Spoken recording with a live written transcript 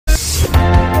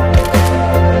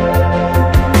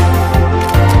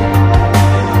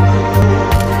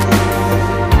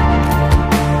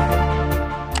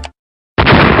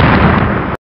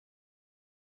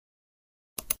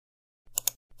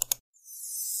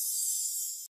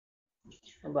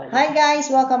Hi guys!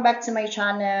 Welcome back to my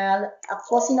channel. Ako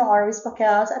po si Noris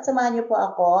Pacels at samahan niyo po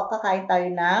ako. Kakain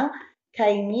tayo ng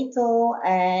Caimito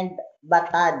and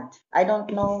Batad. I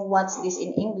don't know what's this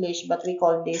in English but we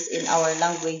call this in our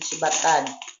language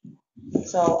Batad.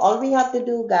 So all we have to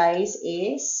do guys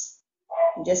is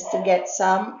just to get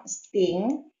some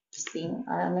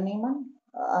ano naman?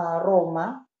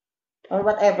 Roma or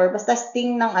whatever. Basta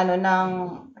sting ng ng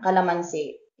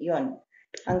kalamansi. Yun.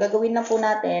 Ang gagawin na po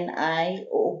natin ay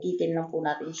uugitin lang po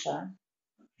natin siya.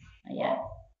 Ayan.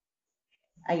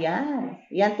 Ayan.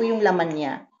 Yan po yung laman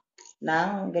niya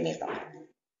ng ganito.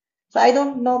 So, I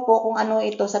don't know po kung ano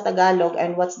ito sa Tagalog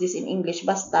and what's this in English.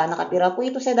 Basta, nakatira po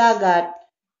ito sa dagat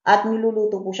at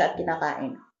niluluto po siya at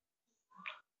kinakain.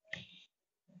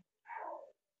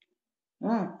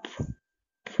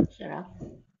 Sarap.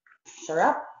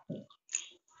 Sarap.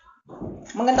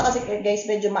 Maganda kasi guys,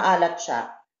 medyo maalat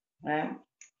siya.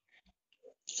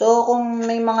 So, kung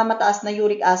may mga mataas na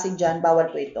uric acid dyan, bawal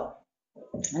po ito.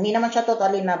 Hindi naman siya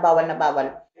totally na bawal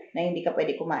na hindi ka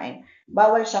pwede kumain.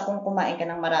 Bawal siya kung kumain ka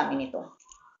ng marami nito.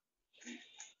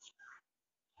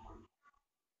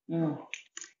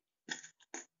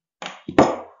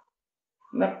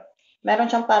 Meron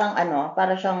siyang parang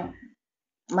para siyang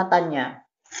mata niya.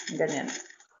 Ganyan.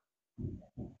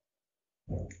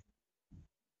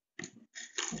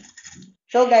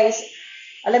 So guys,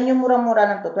 alam niyo mura-mura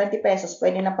lang to, 20 pesos,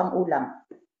 pwede na pang ulam.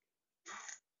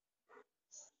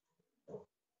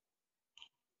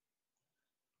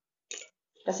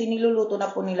 Kasi niluluto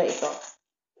na po nila ito.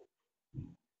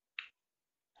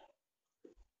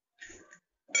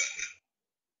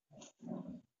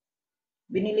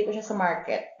 Binili ko siya sa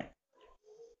market.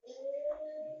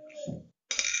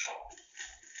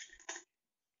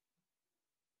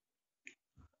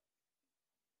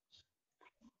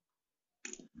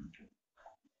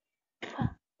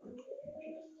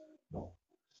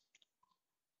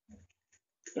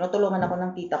 Tinutulungan ako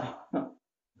ng tita ko.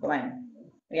 Kumain.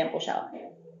 Ayan po siya.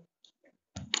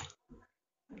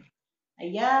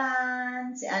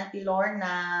 Ayan. Si Auntie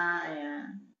Lorna.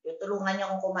 Ayan. Tutulungan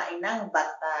niya akong kumain ng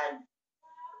batad.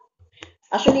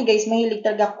 Actually guys, mahilig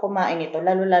talaga ako kumain ito.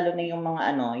 Lalo-lalo na yung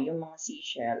mga yung mga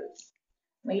seashells.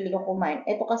 Mahilig ako kumain.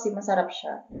 Ito kasi masarap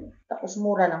siya. Tapos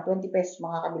mura lang. 20 pesos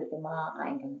makakabili ko.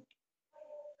 Makakain ka.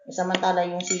 Samantala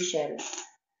yung seashells.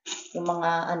 Yung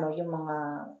mga yung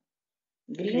mga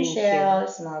green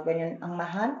shells, mga ganyan, ang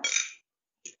mahal.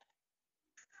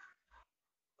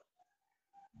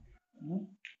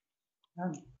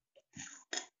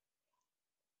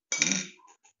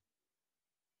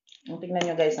 Tingnan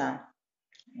nyo guys ha.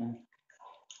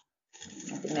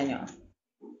 Tingnan nyo.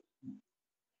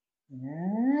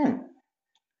 Yan.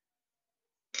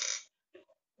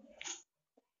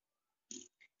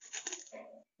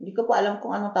 Hindi ko po alam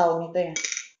kung anong tawag nito eh.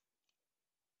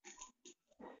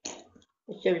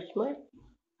 Search mo.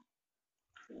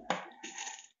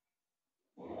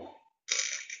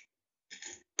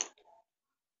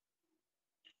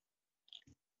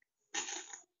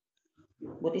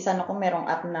 Buti sana kung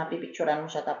merong app na pipicturean mo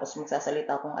siya tapos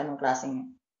magsasalita kung anong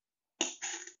klaseng.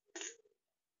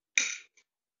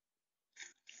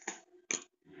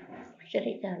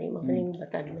 Salita rin, magaling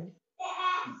batad mo.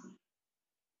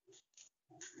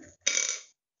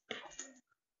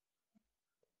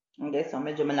 Okay, so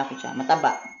medyo malaki siya.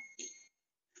 Mataba.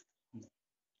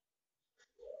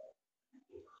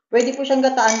 Pwede po siyang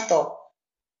gataan to.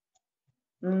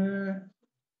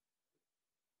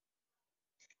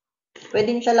 Pwede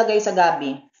niyo siya lagay sa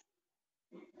gabi.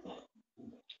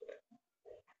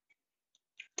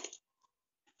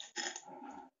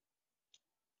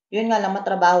 Yun nga lang,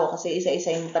 matrabaho kasi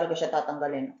isa-isayin mo talaga siya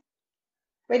tatanggalin.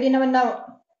 Pwede naman na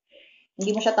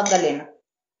hindi mo siya tanggalin.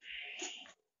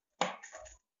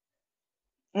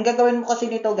 Ang gagawin mo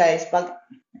kasi nito guys, pag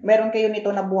meron kayo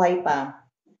nito na buhay pa,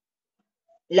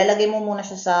 ilalagay mo muna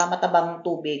siya sa matabang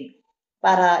tubig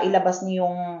para ilabas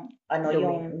niyo yung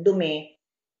yung dumi.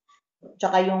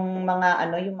 Tsaka yung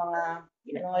mga yung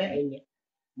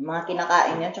mga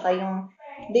kinakain niya, tsaka yung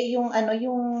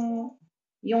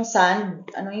yung sand,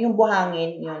 yung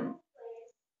buhangin, yun.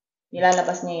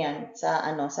 Nilalabas niya yan sa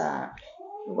sa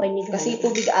kasi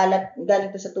tubig alat,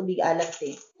 galing to sa tubig alat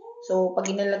eh. So pag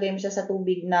inilagay mo siya sa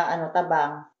tubig na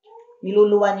tabang,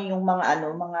 niluluwa niya yung mga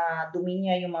mga dumi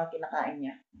niya, yung mga kinakain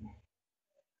niya.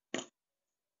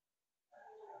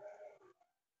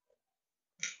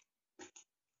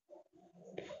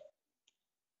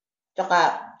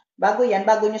 Tsaka, bago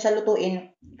nyo siya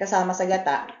lutuin kasama sa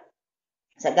gata,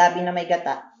 sa gabi na may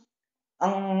gata,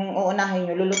 ang uunahin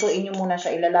nyo, lulutuin nyo muna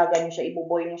siya, ilalaga nyo siya,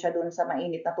 ibuboil nyo siya doon sa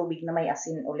mainit na tubig na may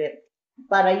asin ulit.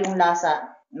 Para yung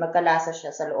lasa, magkalasa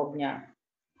siya sa loob niya.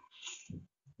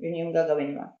 Yun yung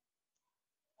gagawin mo.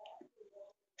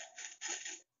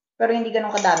 Pero hindi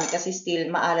ganun kadami kasi still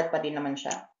maalat pa din naman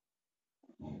siya.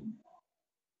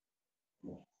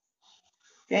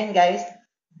 Yan guys.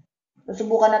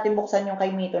 Susubukan natin buksan yung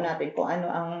Caimito natin kung ano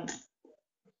ang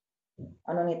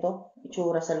nito,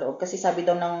 itsura sa loob. Kasi sabi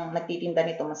daw ng nagtitinda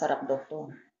nito, masarap daw to.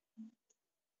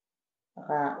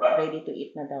 Saka ready to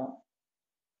eat na daw.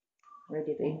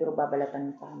 Ready to eat, pero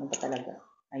babalatan pa. Ano ba talaga?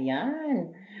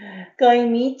 Ayan.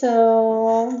 Caimito.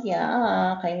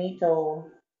 Yeah, Caimito.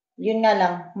 Yun nga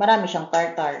lang, marami siyang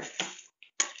tartar.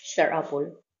 Star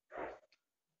apple.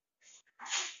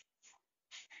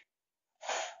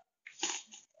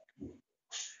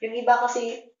 Yung iba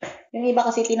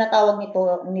kasi tinatawag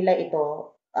nila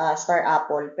ito star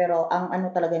apple, pero ang ano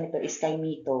talaga nito is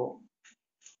Caimito.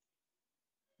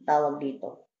 Tawag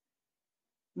dito.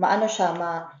 Maano siya,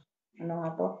 ano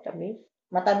nga to? Tamis.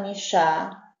 Matamis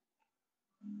siya.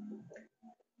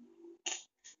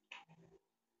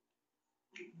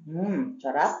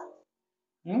 Sarap.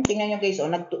 Tingnan nyo guys,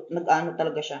 nag-ano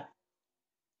talaga siya.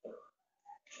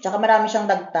 Tsaka marami siyang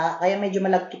dagta, kaya medyo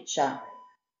malagkit siya.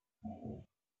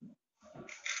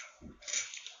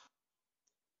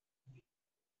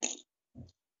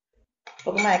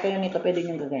 Pag kumain kayo nito, pwede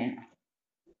nyo gagawin.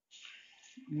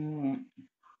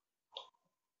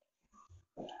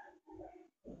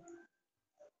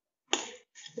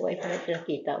 Huwag pa natin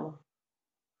nakita mo.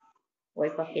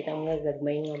 Huwag pa kita mo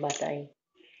gagmay ng bata eh.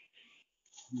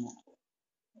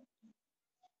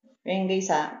 Ngayon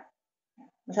guys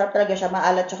masarap talaga siya,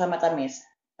 maalat tsaka matamis.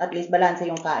 At least balanse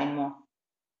yung kain mo.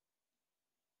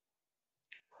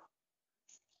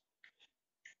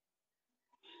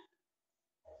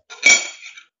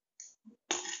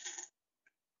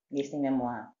 Guys, tingnan mo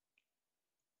ha.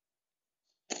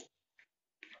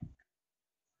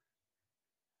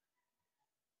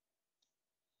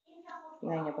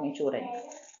 Tingnan niyo pong itsura niya.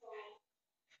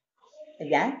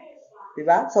 Ayan.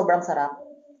 Diba? Sobrang sarap.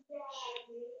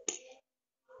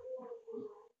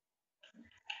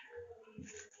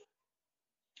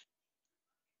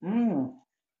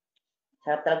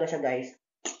 Sarap talaga siya guys.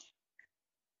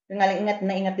 Yung nga lang,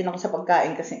 ingat din ako sa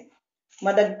pagkain kasi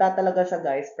madagta talaga siya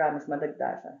guys. Promise,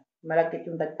 madagta siya. Malagkit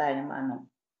yung dagta niya, maano.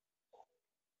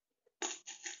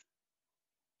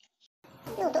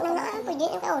 Luto na na, pwede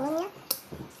yung kaunan niya.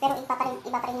 Pero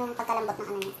iba pa rin yung pagkalambot ng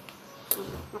ano niya.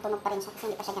 Natunog pa rin siya kasi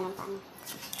hindi pa siya ganun paano.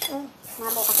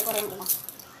 Mga buka siguro yung iba.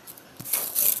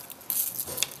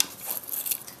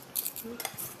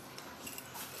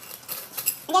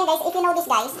 Again guys, if you know this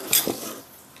guys,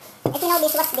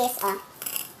 what's this,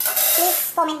 please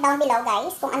comment down below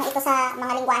guys kung ano ito sa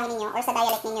mga lingwahe ninyo or sa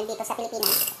dialect ninyo dito sa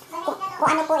Pilipinas. Kung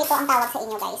ano po ito ang tawag sa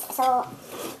inyo guys. So,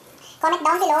 comment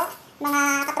down below, mga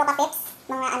katropa peps,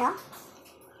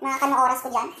 mga kano-oras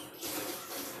ko dyan.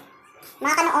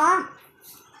 Mga kano-o.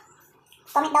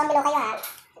 Comment down below kayo ha.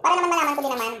 Para naman malaman ko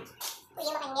din naman. Pwede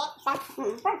makingge? Isa?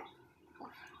 Sure.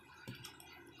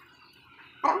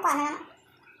 Parang kung ano naman.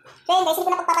 So yun guys, hindi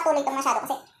ko na pagpapatuloy ito masyado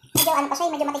kasi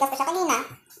medyo matigas pa siya kanina.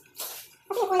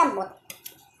 Kasi kung lambot.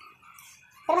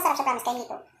 Pero masarap siya, promise, kayo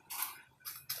dito.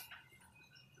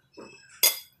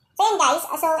 So yun guys,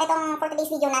 so itong for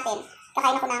today's video natin,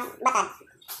 kakain ako ng batad.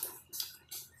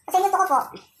 Kasi gusto ko po,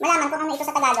 malaman kung ano ito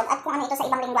sa Tagalog at kung ano ito sa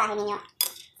ibang lingwahe ninyo.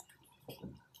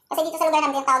 Kasi dito sa lugar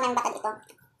namin yung tawag ng batad ito.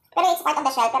 Pero it's part of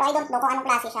the shell, pero I don't know kung anong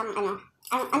klase siyang ano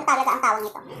talaga ang tawag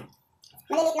nito.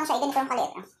 Maliliit lang siya, ganito yung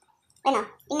kaliit. Ano,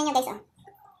 tingnan nyo guys,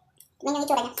 tingnan yung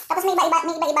itsura niya. Tapos may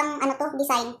iba-ibang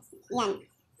design. Yan,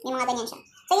 yung mga ganyan siya.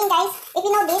 So yun guys, if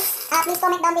you know this, please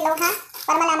comment down below ha,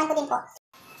 para malaman ko din po.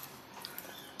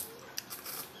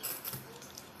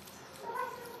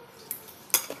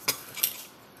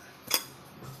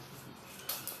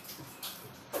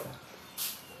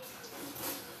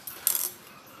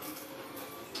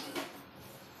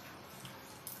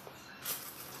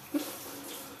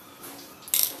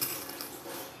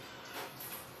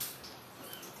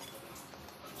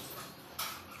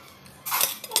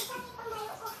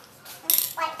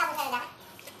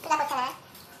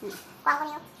 Kuha ko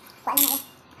niyo. Kuha na yun.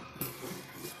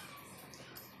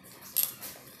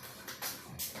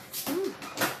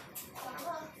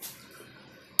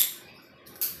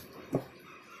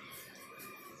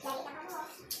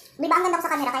 Di ba ang ganda ko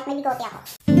sa camera kahit may bigote ako?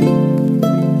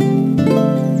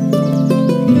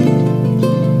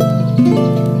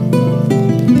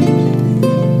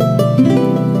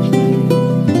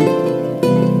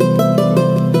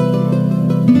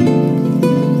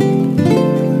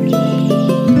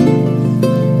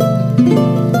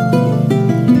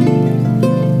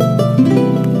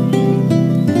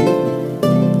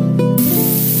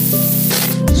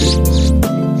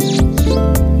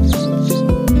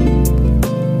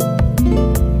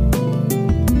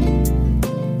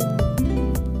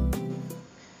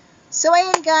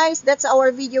 guys, that's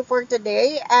our video for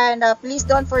today. And please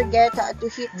don't forget to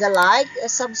hit the like,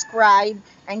 subscribe,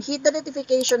 and hit the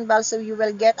notification bell so you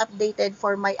will get updated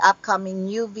for my upcoming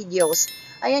new videos.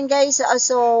 Ayan guys,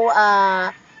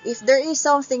 if there is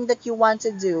something that you want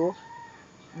to do,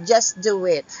 just do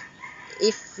it.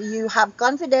 If you have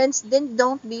confidence, then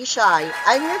don't be shy.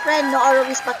 I'm your friend, Noora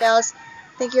Ruiz Patels.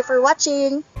 Thank you for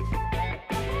watching.